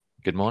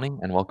Good morning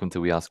and welcome to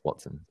We Ask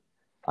Watson.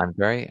 I'm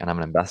Jerry and I'm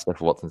an ambassador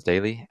for Watson's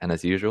Daily. And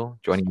as usual,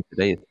 joining me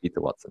today is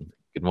Peter Watson.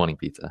 Good morning,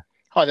 Peter.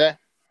 Hi there.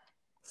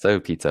 So,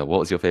 Peter,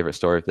 what was your favorite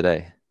story of the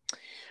day?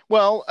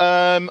 Well,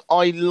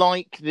 I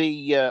like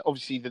the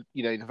obviously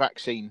the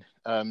vaccine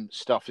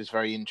stuff is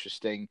very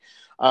interesting,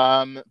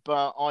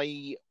 but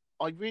I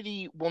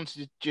really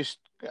wanted to just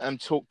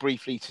talk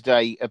briefly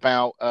today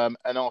about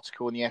an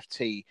article in the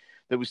FT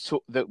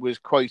that was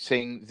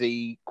quoting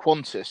the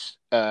Qantas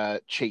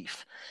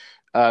chief,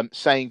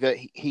 saying that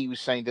he was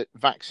saying that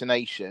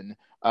vaccination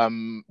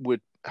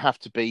would have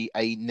to be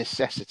a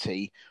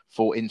necessity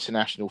for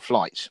international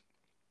flights.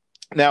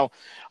 Now,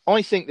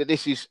 I think that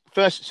this is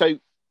first. So,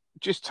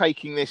 just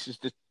taking this as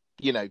the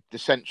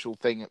central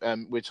thing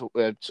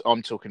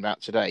I'm talking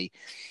about today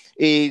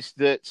is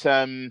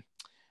that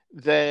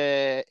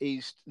there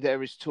is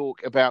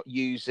talk about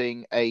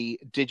using a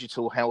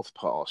digital health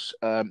pass.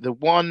 The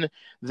one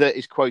that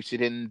is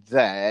quoted in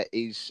there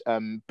is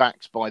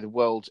backed by the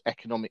World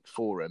Economic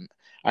Forum,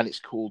 and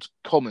it's called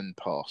Common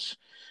Pass.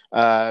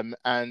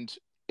 And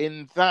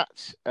in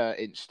that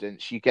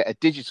instance, you get a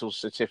digital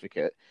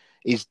certificate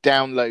is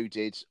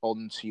downloaded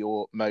onto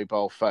your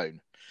mobile phone.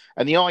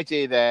 And the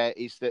idea there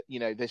is that,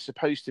 there's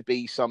supposed to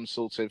be some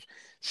sort of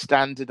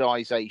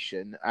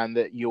standardization and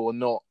that you're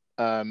not,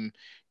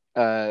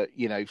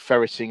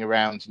 ferreting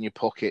around in your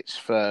pockets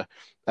for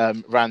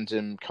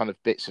random kind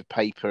of bits of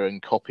paper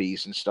and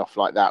copies and stuff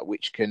like that,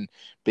 which can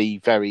be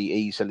very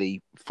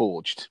easily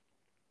forged.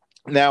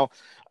 Now,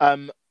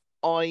 I'm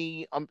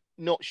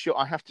not sure.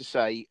 I have to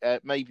say,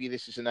 maybe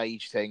this is an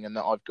age thing and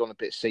that I've gone a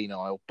bit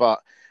senile,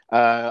 but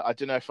I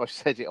don't know if I've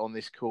said it on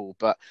this call,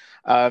 but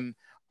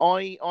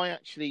I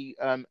actually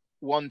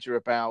wonder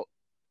about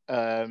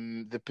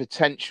the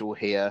potential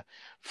here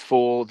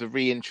for the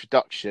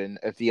reintroduction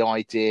of the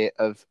idea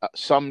of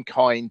some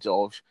kind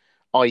of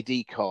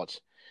ID card,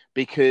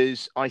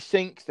 because I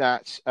think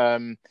that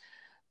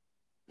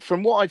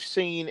from what I've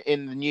seen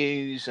in the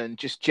news and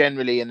just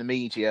generally in the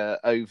media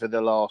over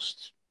the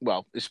last,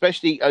 well,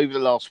 especially over the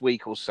last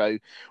week or so,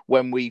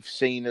 when we've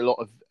seen a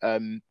lot of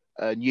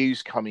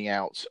news coming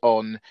out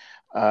on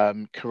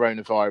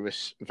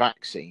coronavirus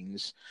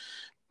vaccines,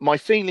 my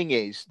feeling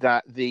is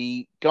that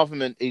the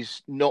government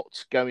is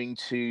not going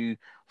to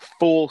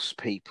force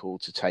people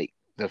to take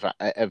the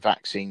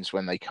vaccines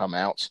when they come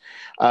out.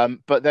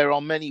 But there are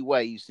many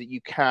ways that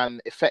you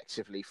can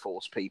effectively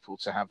force people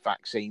to have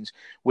vaccines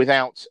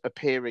without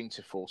appearing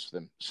to force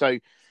them. So,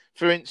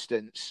 for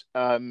instance,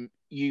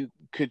 you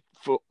could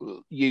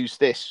use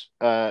this.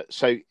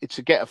 So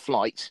to get a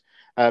flight,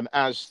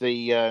 as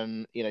the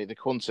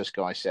Qantas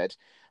guy said,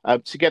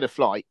 to get a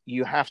flight,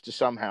 you have to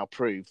somehow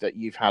prove that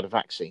you've had a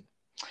vaccine.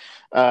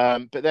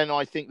 But then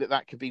I think that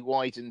that could be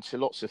widened to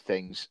lots of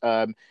things.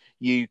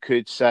 You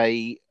could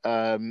say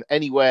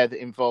anywhere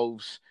that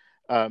involves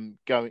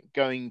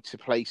going to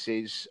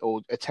places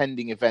or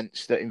attending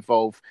events that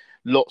involve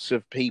lots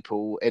of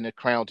people in a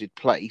crowded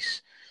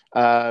place.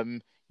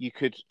 You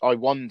could, I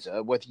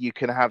wonder whether you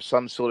can have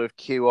some sort of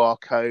QR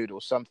code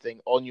or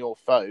something on your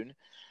phone.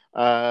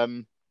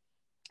 And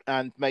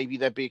maybe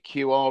there'd be a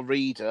QR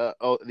reader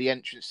at the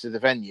entrance to the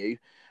venue.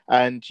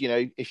 And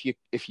if your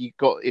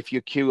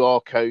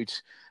QR code,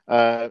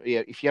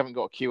 if you haven't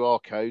got a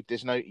QR code,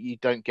 you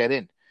don't get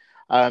in.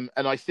 And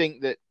I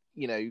think that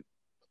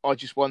I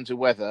just wonder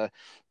whether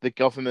the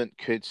government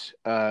could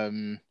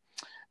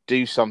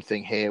do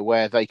something here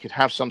where they could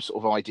have some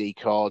sort of ID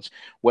cards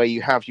where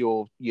you have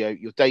your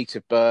date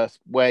of birth,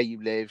 where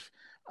you live,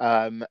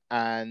 and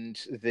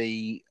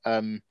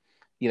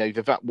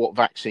what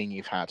vaccine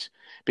you've had,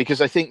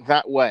 because I think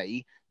that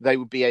way they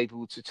would be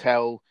able to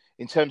tell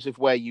in terms of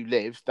where you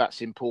live.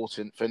 That's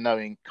important for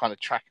knowing kind of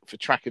track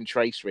and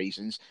trace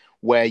reasons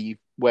where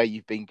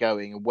you've been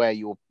going and where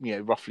you're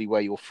roughly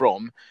where you're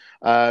from.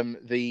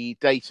 The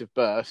date of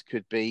birth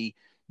could be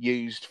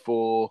used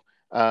for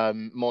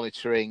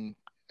monitoring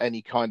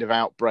any kind of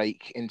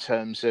outbreak in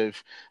terms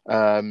of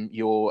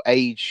your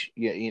age,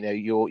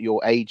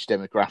 your age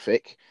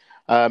demographic.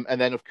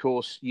 And then, of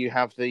course, you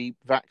have the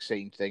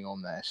vaccine thing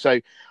on there. So,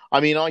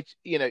 I mean,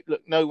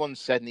 look, no one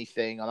said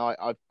anything, and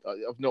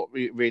I've not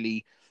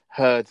really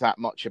heard that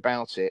much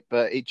about it.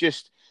 But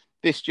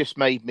this just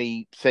made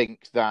me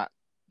think that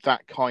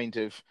that kind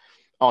of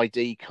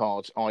ID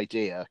card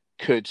idea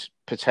could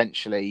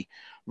potentially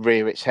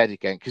rear its head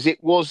again, because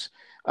it was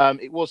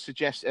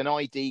suggested, an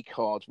ID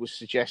card was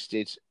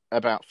suggested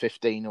about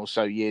 15 or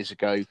so years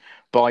ago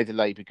by the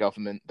Labour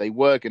government. They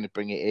were going to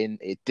bring it in.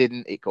 It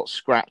didn't. It got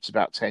scrapped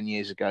about 10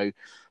 years ago.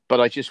 But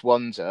I just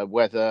wonder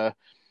whether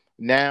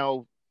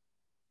now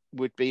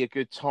would be a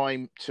good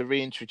time to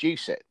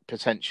reintroduce it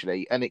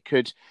potentially, and it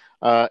could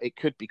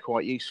be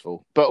quite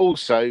useful. But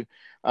also,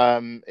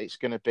 it's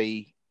going to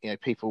be,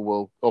 people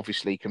will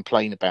obviously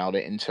complain about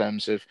it in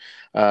terms of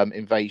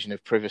invasion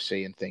of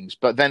privacy and things.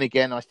 But then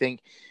again, I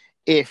think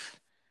if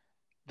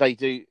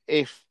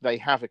if they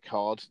have a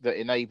card that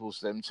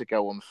enables them to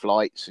go on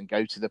flights and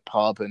go to the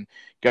pub and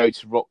go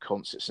to rock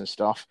concerts and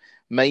stuff,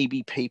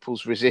 maybe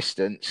people's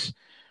resistance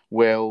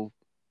will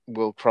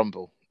will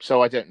crumble.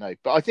 So I don't know,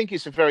 but I think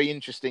it's a very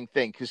interesting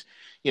thing because,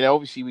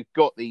 obviously we've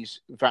got these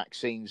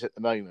vaccines at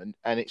the moment,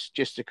 and it's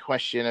just a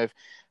question of,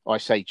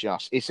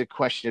 it's a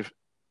question of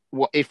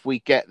what if we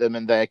get them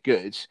and they're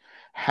good,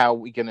 how are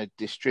we going to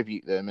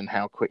distribute them and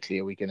how quickly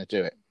are we going to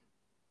do it?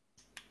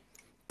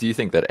 Do you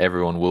think that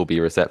everyone will be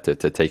receptive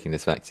to taking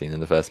this vaccine in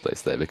the first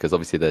place, though? Because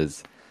obviously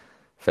there's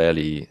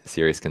fairly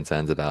serious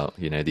concerns about,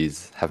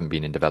 these haven't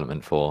been in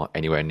development for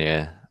anywhere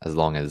near as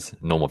long as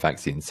normal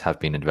vaccines have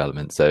been in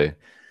development. So do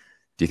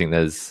you think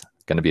there's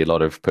going to be a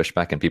lot of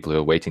pushback and people who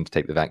are waiting to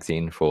take the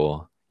vaccine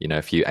for,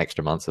 a few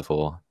extra months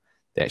before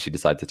they actually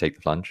decide to take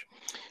the plunge?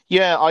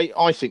 Yeah,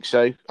 I think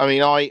so. I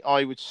mean,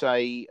 I would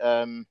say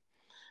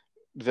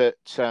that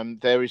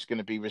there is going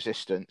to be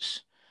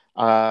resistance.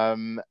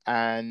 And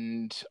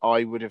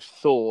I would have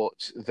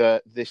thought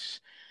that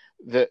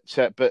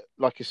but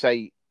like I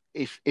say,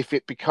 if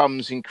it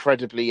becomes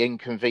incredibly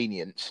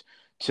inconvenient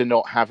to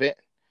not have it,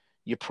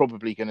 you're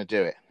probably going to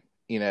do it.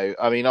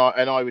 I mean,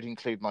 I would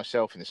include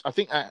myself in this. I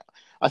think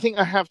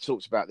I have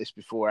talked about this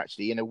before,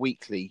 actually, in a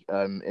weekly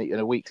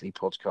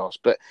podcast.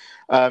 But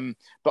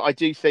I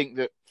do think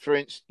that, for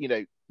instance,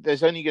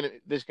 there's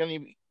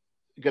going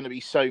to be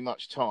so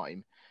much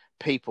time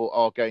people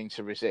are going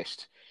to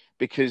resist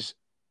because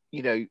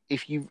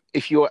if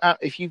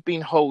you've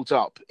been holed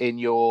up in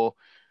your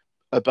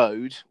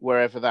abode,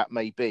 wherever that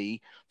may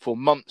be, for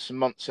months and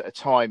months at a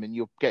time, and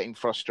you're getting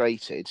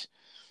frustrated,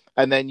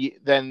 and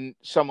then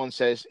someone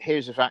says,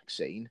 "Here's a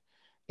vaccine.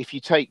 If you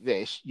take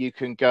this, you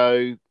can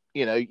go.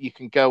 You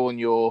can go on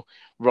your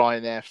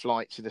Ryanair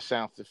flight to the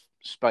south of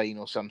Spain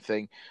or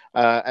something,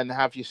 and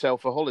have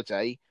yourself a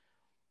holiday,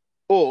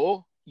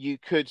 or you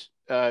could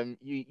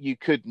you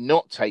could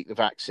not take the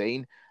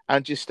vaccine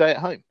and just stay at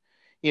home."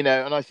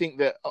 And I think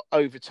that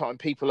over time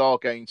people are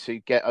going to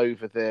get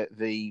over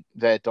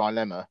their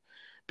dilemma,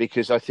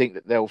 because I think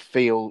that they'll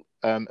feel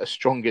a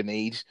stronger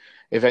need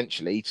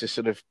eventually to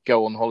sort of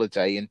go on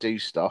holiday and do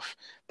stuff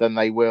than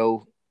they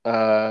will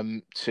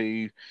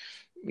to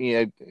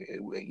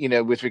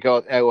with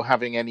regard or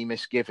having any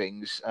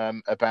misgivings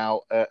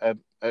about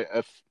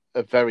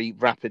a very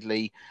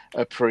rapidly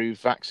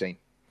approved vaccine.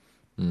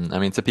 I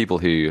mean, to people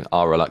who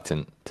are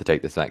reluctant to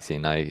take this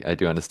vaccine, I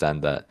do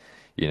understand that,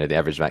 the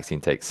average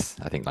vaccine takes,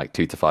 I think, like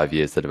 2 to 5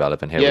 years to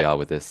develop. And here we Yeah, are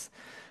with this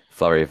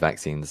flurry of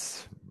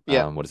vaccines.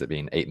 yeah, What has it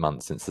been? 8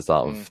 months since the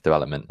start of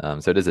development.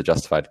 So it is a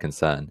justified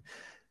concern.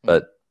 mm,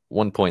 But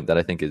one point that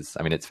I think is,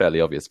 I mean, it's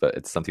fairly obvious, but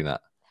it's something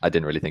that I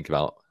didn't really think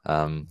about,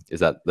 is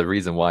that the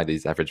reason why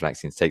these average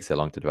vaccines take so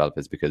long to develop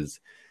is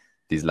because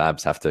these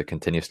labs have to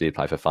continuously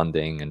apply for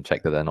funding and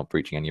check that they're not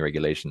breaching any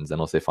regulations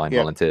and also find yeah,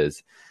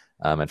 volunteers.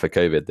 And for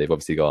COVID, they've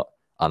obviously got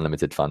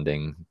unlimited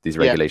funding. These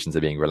yeah, regulations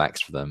are being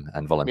relaxed for them,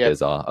 and yeah,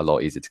 volunteers are a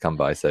lot easier to come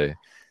by. So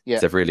yeah.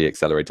 they've really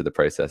accelerated the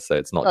process. So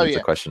it's not Oh just a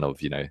yeah. question of,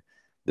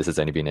 this has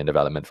only been in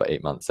development for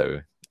 8 months,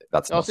 so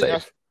that's I not think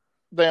that's safe.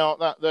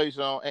 those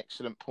are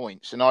excellent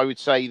points, and I would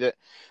say that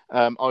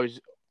I would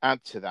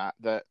add to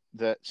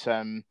that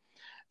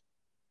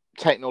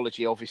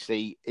technology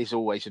obviously is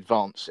always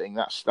advancing.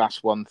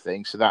 That's one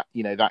thing, so that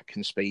that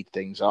can speed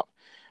things up.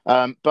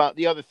 But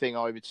the other thing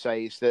I would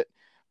say is that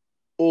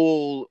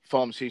all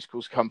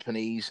pharmaceuticals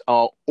companies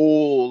are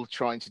all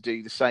trying to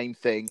do the same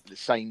thing at the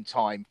same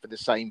time for the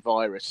same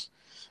virus.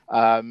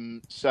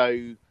 Um,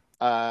 so,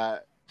 uh,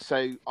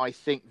 so I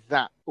think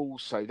that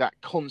also that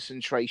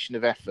concentration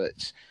of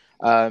effort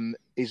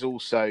is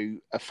also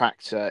a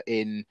factor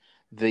in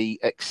the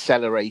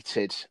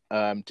accelerated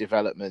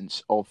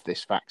development of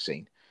this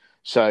vaccine.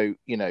 So,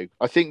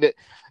 I think that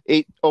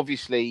it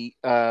obviously,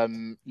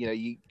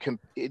 you can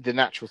the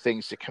natural thing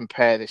is to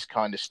compare this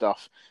kind of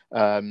stuff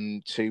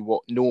to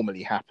what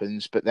normally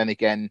happens, but then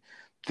again,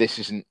 this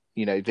isn't,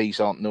 these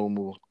aren't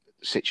normal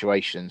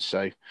situations.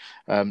 So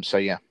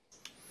yeah.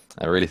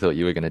 I really thought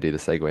you were going to do the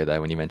segue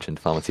there when you mentioned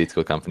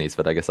pharmaceutical companies,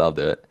 but I guess I'll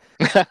do it.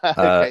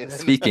 Okay then.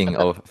 Speaking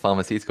of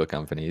pharmaceutical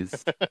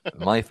companies,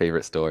 my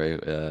favorite story,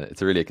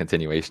 it's really a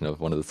continuation of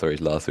one of the stories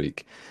last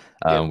week,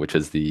 Yeah, which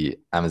was the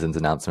Amazon's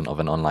announcement of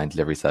an online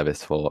delivery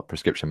service for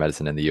prescription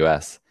medicine in the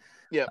US.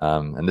 yeah,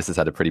 And this has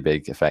had a pretty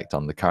big effect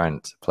on the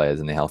current players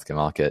in the healthcare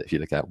market. If you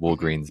look at hmm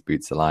Walgreens,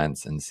 Boots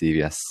Alliance, and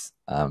CVS,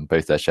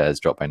 both their shares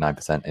dropped by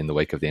 9% in the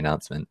wake of the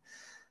announcement.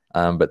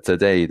 But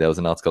today there was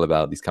an article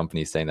about these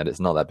companies saying that it's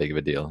not that big of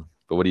a deal.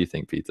 But what do you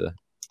think, Peter?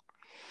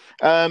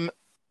 um,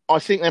 I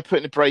think they're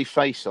putting a brave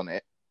face on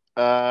it.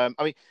 I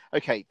mean,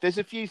 okay, there's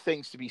a few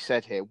things to be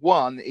said here.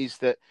 One is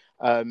that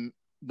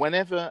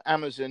whenever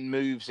Amazon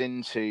moves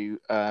into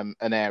an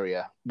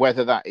area,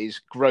 whether that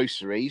is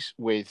groceries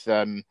with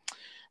God,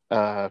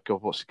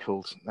 what's it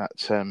called? That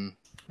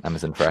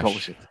Amazon what was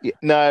Fresh, it? Yeah,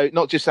 no,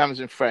 not just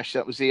Amazon Fresh.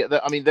 That was I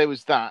mean, there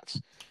was that.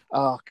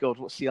 Oh God,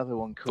 what's the other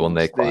one the one called?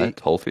 they acquired,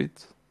 Whole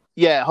Foods.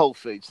 Yeah, Whole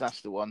Foods.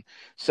 That's the one.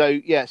 So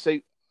yeah, so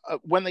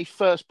when they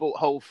first bought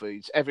Whole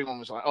Foods, everyone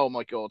was like, "Oh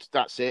my God,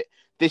 that's it.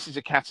 This is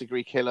a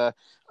category killer.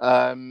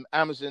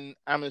 Amazon's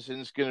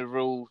going to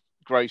rule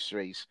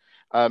groceries."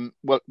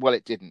 Well,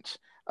 it didn't,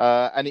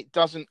 and it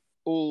doesn't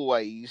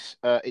always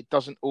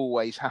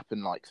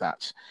happen like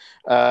that.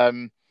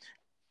 Um,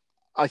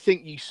 I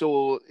think you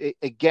saw it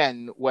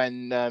again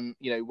when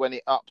when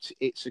it upped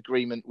its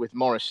agreement with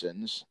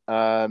Morrison's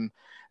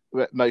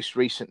most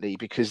recently,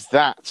 because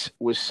that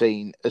was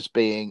seen as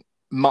being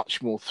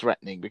much more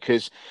threatening,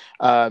 because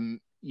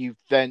you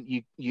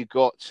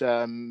got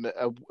a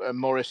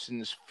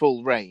Morrison's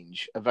full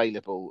range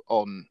available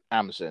on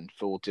Amazon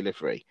for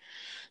delivery.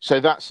 So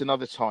that's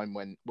another time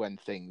when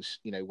things,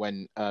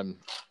 when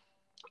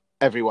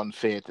everyone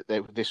feared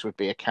that this would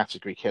be a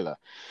category killer.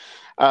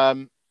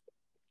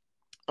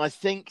 I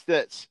think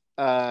that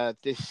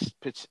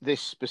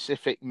this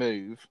specific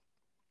move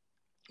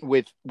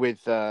with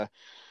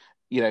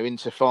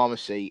into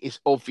pharmacy is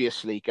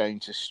obviously going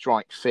to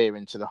strike fear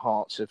into the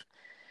hearts of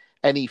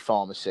any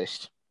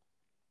pharmacist,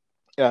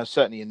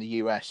 certainly in the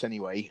US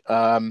anyway.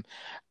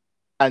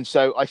 And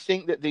so I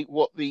think that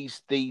what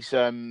these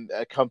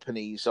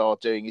companies are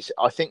doing is,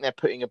 I think they're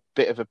putting a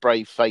bit of a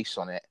brave face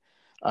on it,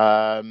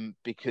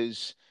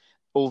 because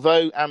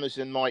although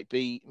Amazon might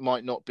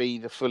not be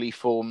the fully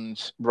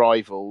formed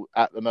rival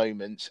at the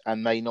moment,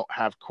 and may not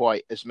have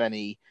quite as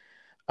many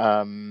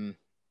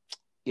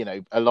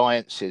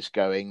alliances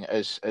going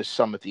as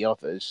some of the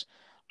others,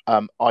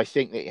 I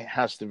think that it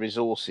has the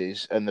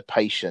resources and the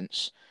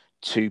patience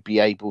to be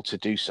able to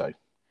do so.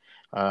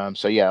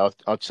 So yeah,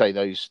 I'd say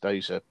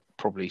those are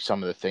probably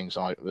some of the things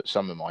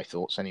some of my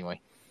thoughts anyway.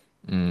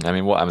 I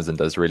mean, what Amazon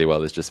does really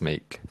well is just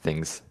make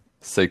things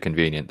so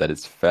convenient that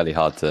it's fairly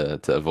hard to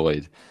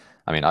avoid.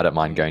 I mean, I don't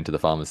mind going to the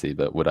pharmacy,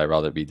 but would I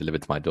rather it be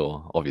delivered to my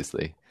door?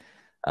 Obviously.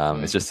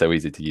 It's just so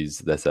easy to use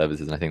their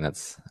services, and I think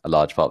that's a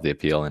large part of the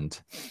appeal. And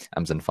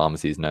Amazon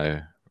Pharmacy is no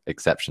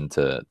exception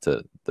to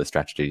the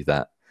strategy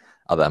that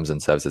other Amazon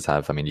services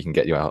have. I mean, you can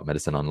get your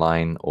medicine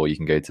online, or you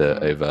can go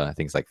to over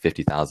things like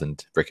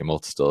 50,000 brick and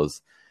mortar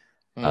stores.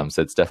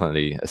 So it's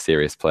definitely a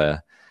serious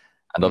player.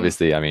 And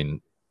obviously, I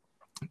mean,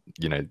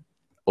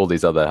 all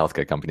these other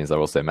healthcare companies are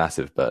also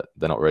massive, but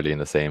they're not really in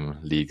the same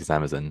league as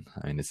Amazon.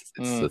 I mean, it's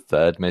the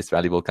third most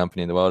valuable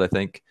company in the world, I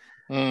think.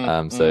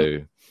 So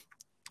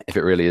if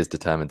it really is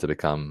determined to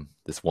become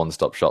this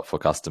one-stop shop for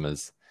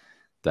customers,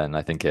 then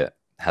I think it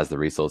has the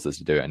resources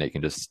to do it, and it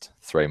can just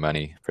throw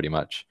money pretty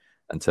much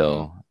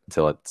until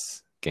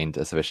it's gained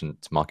a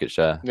sufficient market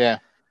share. Yeah.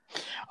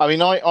 I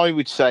mean, I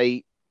would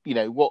say,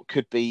 what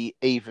could be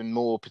even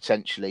more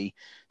potentially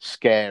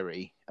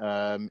scary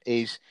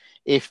is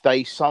if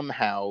they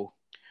somehow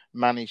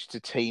manage to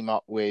team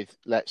up with,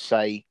 let's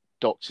say,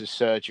 doctors'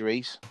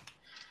 surgeries.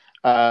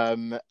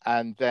 And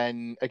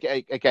then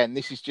again,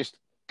 this is just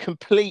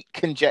complete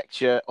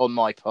conjecture on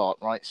my part,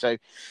 right? So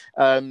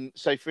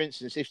for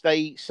instance, if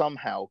they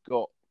somehow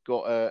got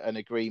an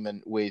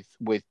agreement with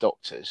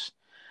doctors,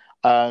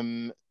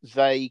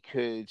 they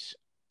could,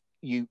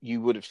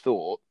 you would have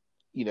thought,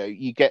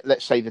 you get,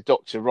 let's say the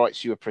doctor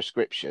writes you a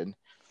prescription,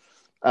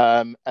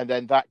 and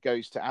then that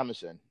goes to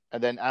Amazon,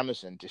 and then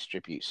Amazon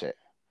distributes it.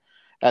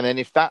 And then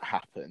if that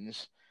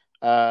happens,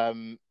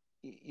 and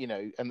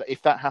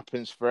if that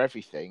happens for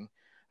everything,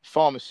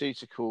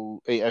 pharmacies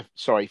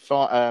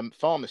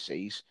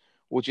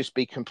will just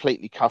be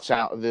completely cut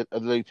out of the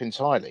loop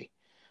entirely,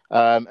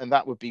 and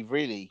that would be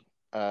really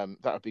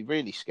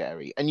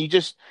scary. And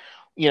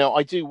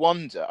I do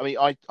wonder. I mean,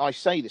 I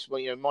say this.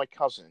 Well, my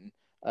cousin,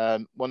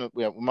 one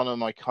of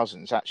my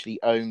cousins actually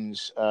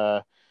owns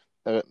a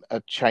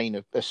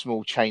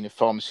small chain of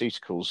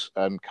pharmaceuticals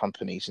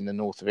companies in the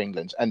north of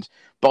England. And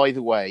by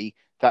the way,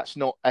 that's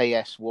not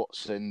A.S.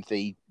 Watson,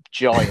 the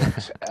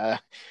giant,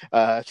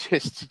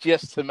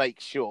 just to make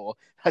sure.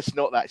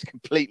 That's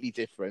completely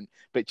different,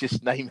 but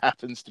just name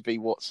happens to be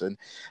Watson.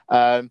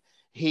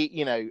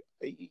 You'd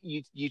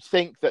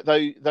think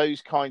that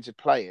those kinds of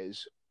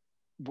players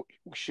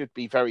should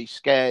be very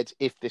scared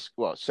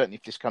certainly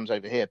if this comes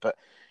over here, but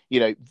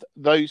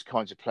those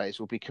kinds of players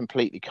will be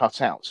completely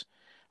cut out.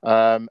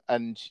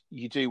 And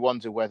you do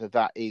wonder whether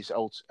that is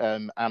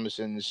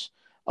Amazon's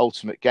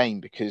ultimate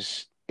game,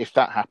 because if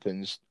that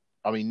happens,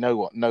 I mean,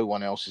 no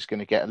one else is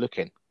going to get a look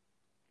in.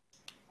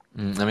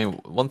 I mean,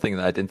 one thing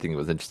that I didn't think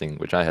was interesting,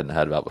 which I hadn't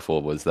heard about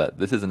before, was that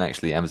this isn't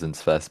actually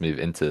Amazon's first move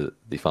into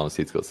the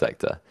pharmaceutical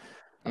sector.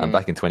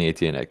 Back in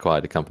 2018, it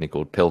acquired a company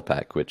called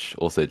PillPack, which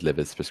also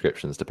delivers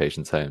prescriptions to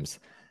patients' homes.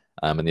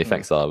 And the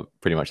effects are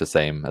pretty much the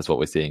same as what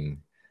we're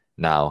seeing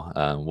now.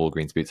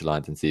 Walgreens, Boots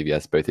Alliance, and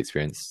CVS both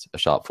experienced a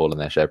sharp fall in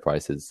their share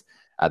prices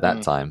at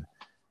that time.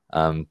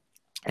 And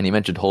you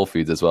mentioned Whole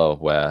Foods as well,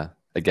 where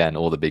again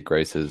all the big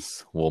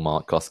grocers,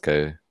 Walmart,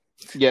 Costco,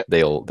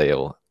 they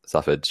all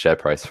suffered share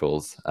price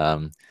falls.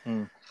 But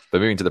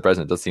moving to the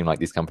present, it does seem like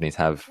these companies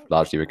have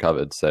largely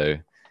recovered. So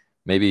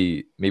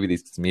maybe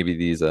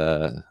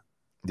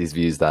these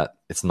views that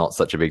it's not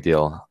such a big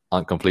deal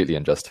aren't completely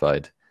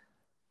unjustified.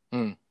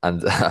 And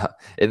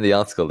in the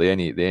article, the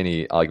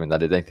only argument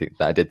that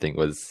I did think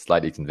was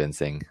slightly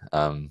convincing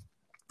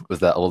was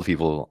that older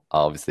people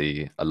are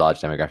obviously a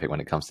large demographic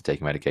when it comes to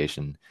taking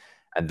medication,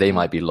 and they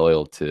might be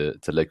loyal to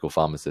local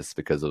pharmacists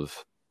because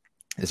of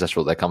it's just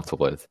what they're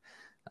comfortable with.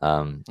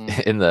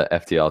 In the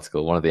FT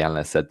article, one of the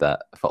analysts said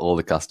that for all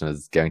the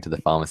customers, going to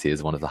the pharmacy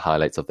is one of the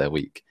highlights of their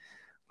week,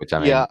 which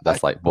I Yeah, mean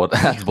that's like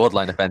that's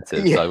borderline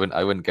offensive. yeah. So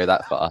I wouldn't go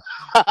that far.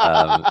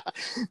 Um,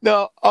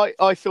 No,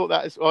 I thought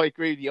that as I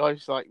agree with you. I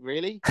was like,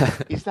 really?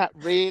 Is that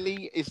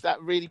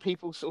really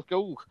people sort of go,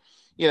 "Oh,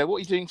 what are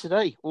you doing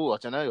today? Oh, I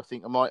don't know. I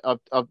think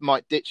I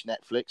might ditch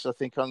Netflix. I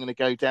think I'm going to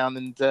go down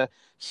and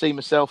see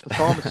myself the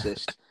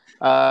pharmacist.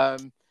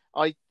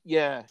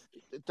 Yeah,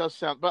 it does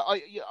sound, but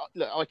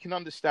look, I can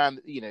understand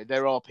that,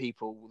 there are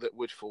people that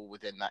would fall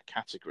within that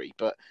category,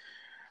 but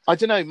I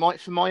don't know.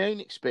 From my own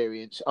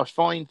experience, I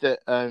find that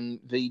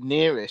the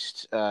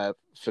nearest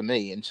for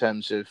me in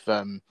terms of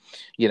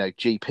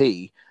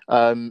GP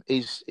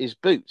is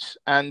Boots,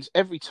 and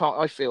every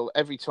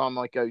time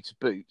I go to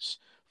Boots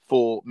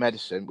for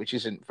medicine, which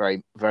isn't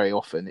very very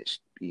often, it's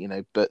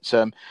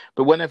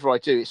but whenever I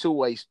do, it's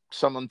always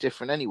someone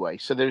different anyway.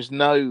 So there's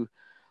no.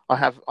 I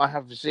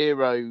have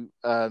zero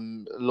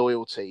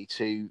loyalty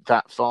to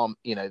that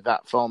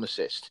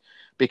pharmacist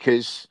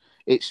because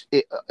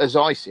as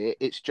I see it,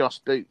 it's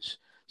just Boots.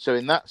 So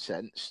in that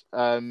sense,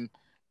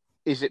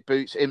 is it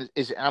Boots?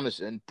 Is it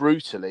Amazon?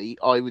 Brutally,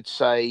 I would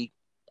say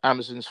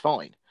Amazon's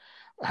fine.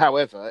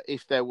 However,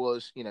 if there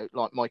was,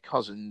 like my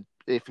cousin,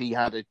 if he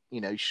had a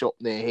shop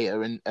near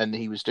here and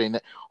he was doing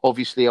that,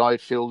 obviously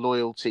I'd feel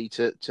loyalty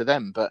to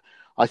them. But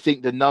I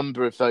think the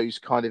number of those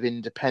kind of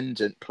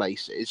independent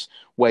places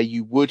where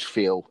you would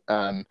feel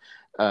a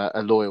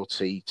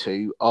loyalty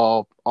to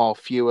are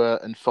fewer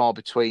and far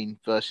between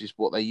versus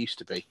what they used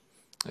to be.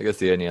 I guess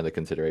the only other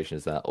consideration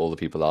is that all the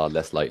people are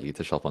less likely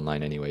to shop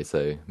online anyway,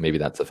 so maybe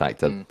that's a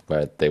factor Mm.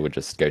 where they would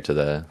just go to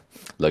the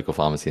local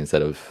pharmacy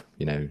instead of,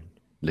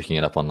 looking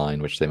it up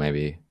online, which they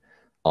maybe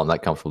aren't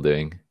that comfortable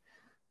doing.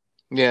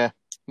 Yeah,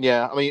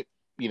 yeah. I mean,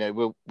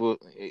 we'll.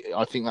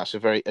 I think that's a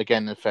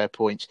fair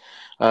point.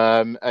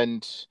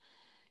 And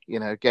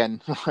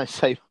again, I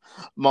say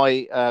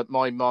my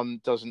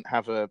mum doesn't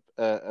have a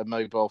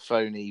mobile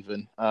phone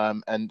even,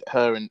 and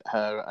her,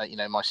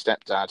 my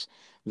stepdad,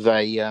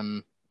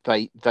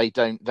 they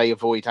they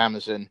avoid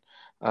Amazon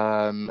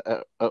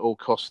at all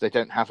costs. They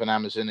don't have an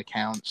Amazon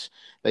account.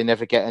 They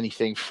never get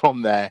anything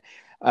from there.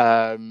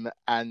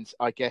 And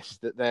I guess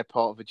that they're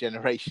part of a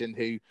generation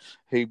who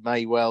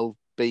may well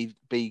be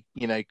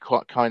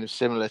quite kind of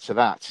similar to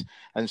that,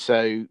 and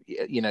so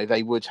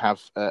they would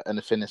have an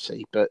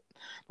affinity. But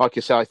like I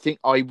say,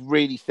 I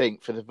really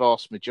think for the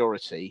vast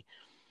majority,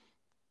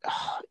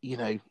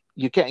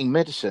 you're getting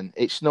medicine.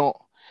 It's not.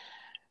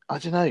 I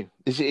don't know.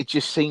 It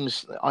just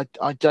seems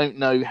I don't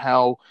know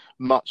how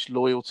much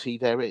loyalty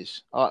there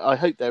is. I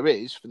hope there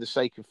is for the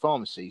sake of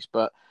pharmacies,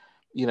 but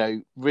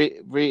in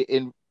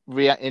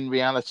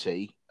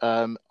reality,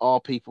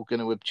 are people going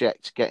to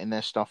object to getting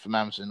their stuff from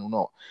Amazon or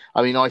not?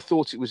 I mean, I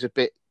thought it was a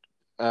bit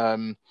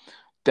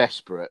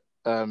desperate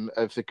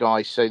of the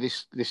guy. So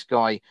this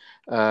guy,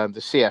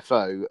 the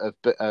CFO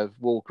of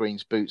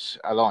Walgreens Boots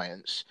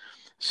Alliance,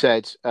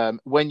 said,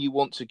 when you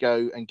want to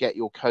go and get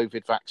your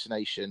COVID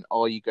vaccination,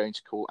 are you going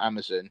to call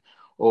Amazon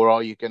or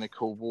are you going to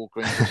call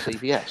Walgreens or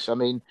CVS? I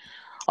mean,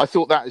 I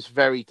thought that was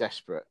very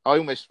desperate. I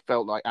almost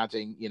felt like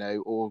adding,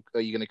 or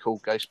are you going to call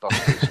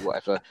Ghostbusters or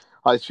whatever?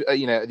 At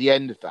the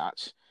end of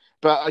that.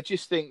 But I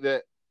just think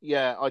that,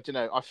 yeah, I don't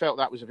know. I felt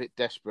that was a bit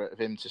desperate of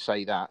him to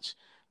say that.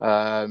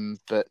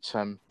 But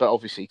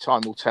obviously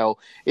time will tell.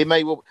 It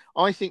may well.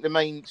 I think the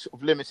main sort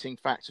of limiting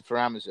factor for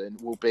Amazon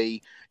will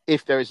be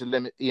if there is a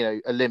limit,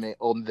 a limit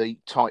on the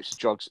types of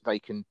drugs that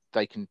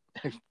they can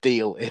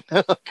deal in.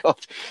 Oh,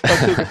 God,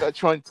 I'm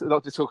trying to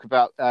not to talk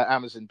about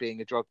Amazon being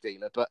a drug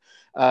dealer, but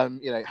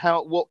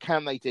what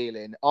can they deal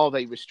in? Are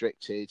they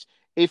restricted?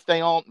 If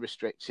they aren't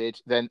restricted,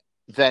 then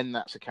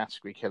that's a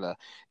category killer.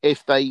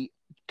 If they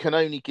can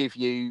only give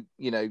you,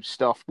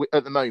 stuff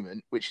at the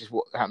moment, which is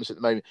what happens at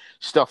the moment,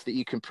 stuff that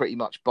you can pretty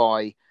much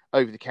buy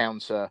over the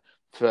counter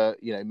for,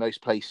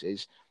 most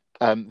places,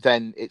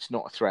 then it's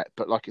not a threat.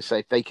 But like I say,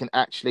 if they can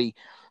actually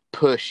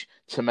push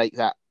to make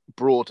that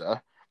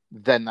broader,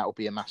 then that will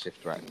be a massive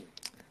threat.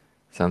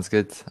 Sounds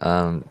good.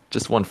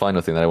 Just one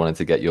final thing that I wanted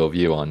to get your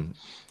view on.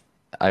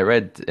 I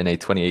read in a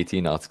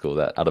 2018 article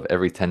that out of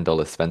every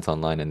 $10 spent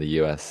online in the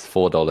US,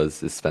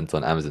 $4 is spent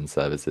on Amazon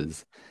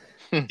services.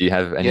 Do you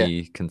have Yeah.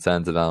 any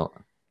concerns about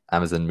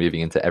Amazon moving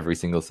into every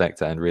single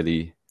sector and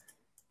really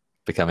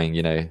becoming,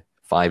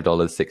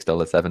 $5,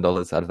 $6,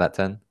 $7 out of that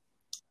 10?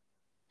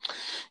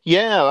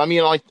 Yeah, I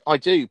mean, I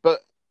do,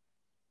 but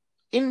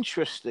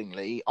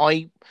interestingly,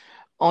 I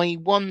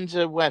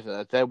wonder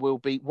whether there will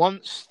be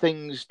once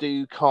things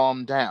do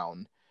calm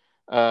down.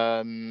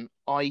 In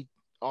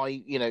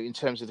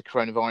terms of the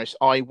coronavirus,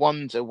 I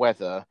wonder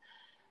whether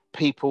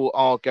people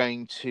are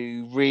going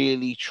to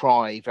really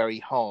try very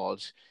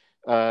hard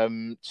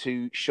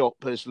to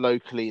shop as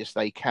locally as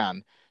they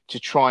can to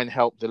try and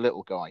help the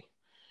little guy.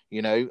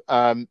 you know.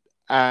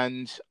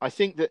 And I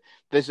think that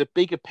there's a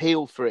big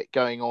appeal for it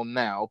going on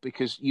now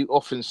because you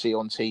often see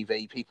on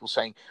TV people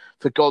saying,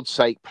 for God's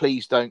sake,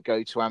 please don't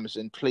go to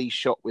Amazon. Please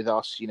shop with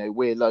us.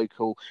 We're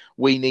local.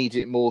 We need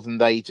it more than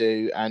they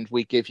do. And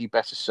we give you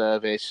better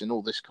service and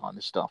all this kind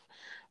of stuff.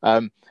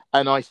 And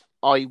I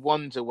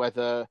wonder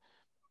whether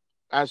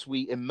as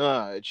we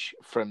emerge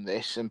from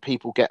this and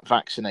people get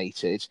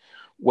vaccinated,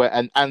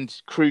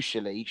 and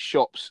crucially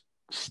shops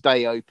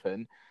stay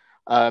open,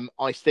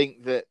 I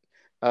think that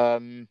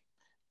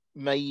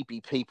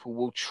maybe people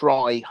will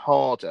try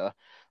harder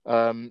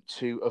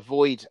to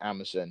avoid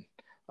Amazon.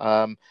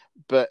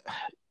 But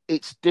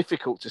it's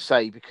difficult to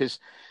say because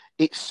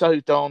it's so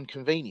darn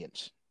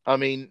convenient. I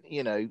mean,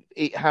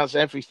 it has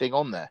everything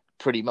on there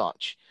pretty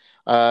much.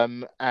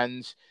 And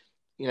I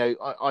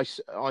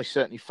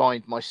certainly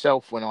find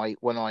myself when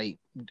I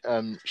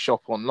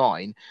shop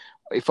online,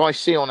 if I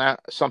see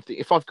something,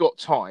 if I've got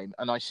time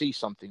and I see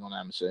something on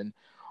Amazon,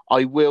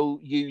 I will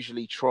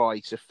usually try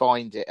to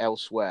find it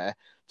elsewhere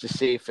to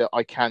see if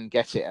I can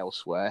get it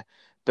elsewhere.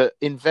 But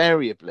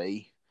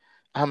invariably,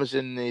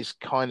 Amazon is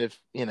kind of,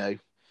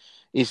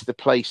 is the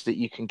place that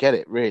you can get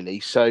it, really.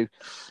 So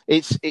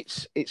it's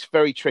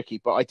very tricky.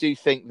 But I do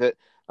think that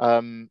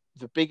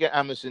the bigger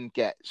Amazon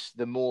gets,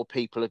 the more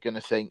people are going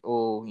to think,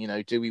 oh,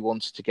 do we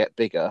want it to get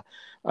bigger?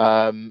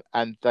 And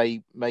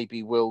they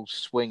maybe will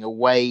swing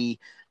away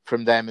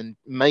from them and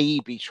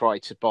maybe try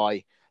to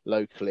buy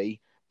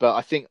locally. But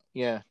I think,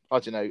 I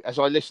don't know. As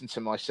I listen to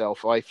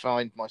myself, I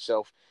find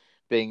myself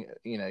being,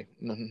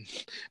 not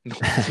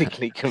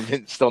particularly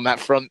convinced on that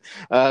front.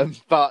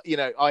 But,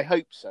 I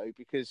hope so,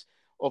 because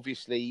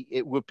obviously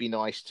it would be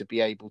nice to be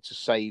able to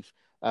save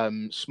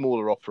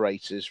smaller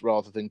operators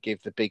rather than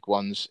give the big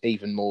ones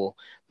even more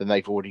than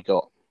they've already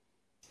got.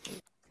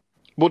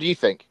 What do you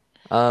think?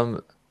 I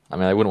mean,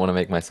 I wouldn't want to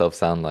make myself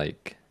sound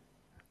like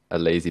a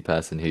lazy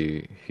person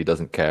who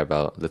doesn't care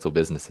about little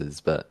businesses,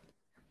 but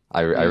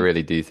I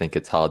really do think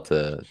it's hard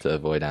to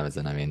avoid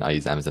Amazon. I mean, I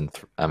use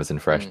Amazon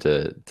Fresh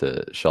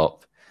to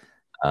shop.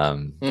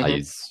 I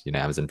use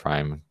Amazon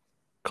Prime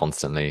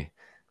constantly.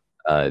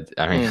 I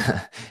mean,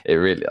 it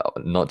really,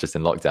 not just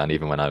in lockdown,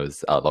 even when I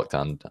was out of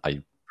lockdown,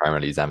 I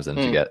primarily use Amazon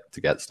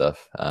to get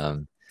stuff.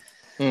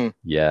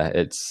 Yeah,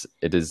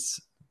 it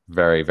is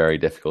very, very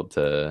difficult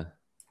to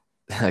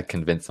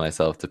convince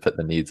myself to put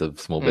the needs of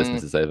small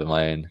businesses over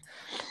my own.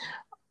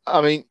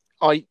 I mean,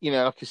 like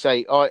I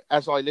say,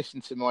 as I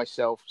listen to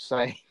myself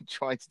say,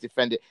 trying to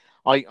defend it,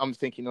 I'm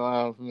thinking,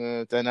 I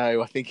don't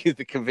know. I think it's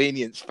the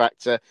convenience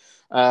factor.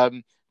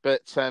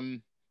 But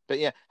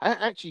yeah,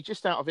 actually,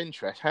 just out of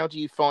interest, how do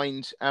you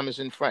find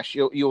Amazon Fresh?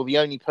 You're the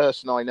only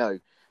person I know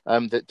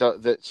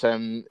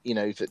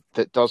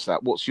that does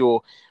that. What's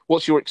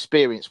your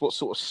experience? What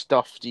sort of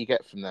stuff do you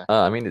get from there?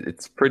 I mean,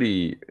 it's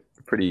pretty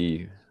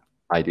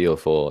ideal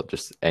for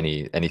just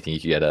anything you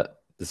can get at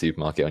the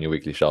supermarket on your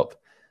weekly shop.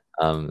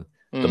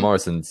 The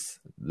Morrisons,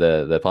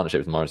 the partnership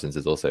with Morrisons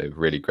is also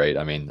really great.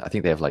 I mean, I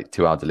think they have like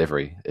 2-hour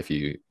delivery if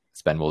you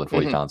spend more than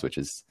 £40, which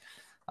is,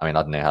 I mean,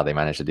 I don't know how they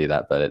manage to do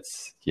that, but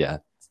it's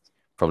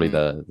probably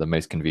the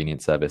most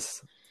convenient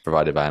service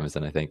provided by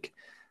Amazon, I think.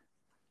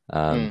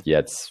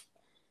 It's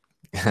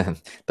don't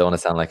want to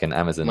sound like an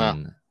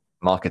Amazon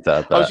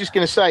marketer, but I was just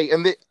going to say,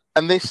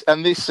 this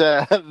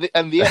episode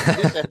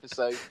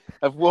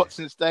of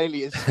Watson's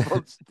Daily is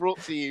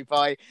brought to you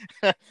by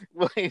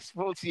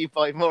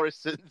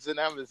Morrisons and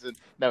Amazon.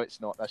 No,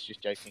 it's not. That's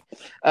just joking.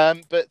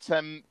 But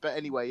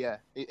anyway, yeah,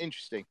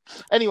 interesting.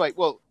 Anyway,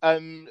 well,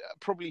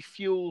 probably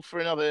fuel for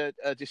another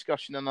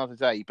discussion another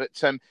day. But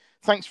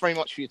thanks very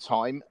much for your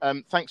time.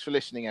 Thanks for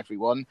listening,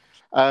 everyone.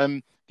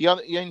 The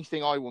only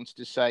thing I wanted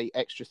to say,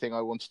 extra thing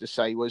I wanted to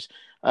say was,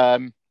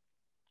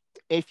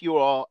 if you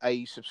are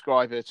a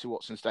subscriber to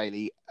Watson's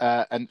Daily,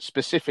 and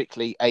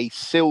specifically a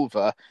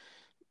silver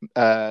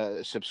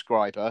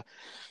subscriber,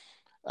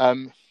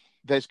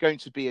 there's going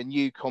to be a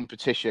new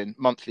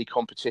monthly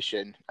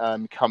competition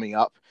coming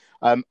up.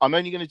 I'm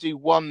only going to do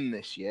one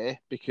this year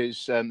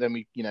because then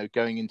we,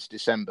 going into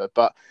December.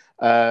 But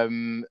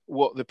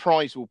what the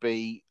prize will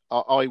be,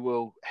 I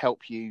will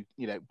help you.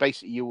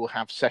 Basically, you will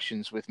have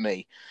sessions with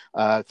me,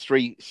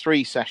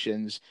 three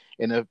sessions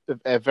in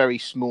a very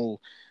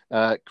small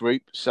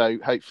group. So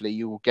hopefully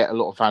you will get a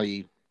lot of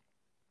value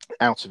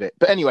out of it.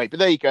 But anyway,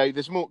 there you go.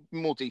 There's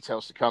more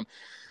details to come.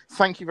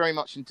 Thank you very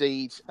much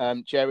indeed,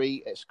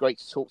 Jerry. It's great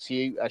to talk to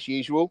you as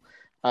usual,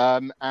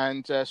 and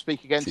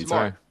speak again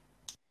tomorrow.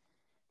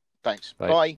 Thanks. Bye.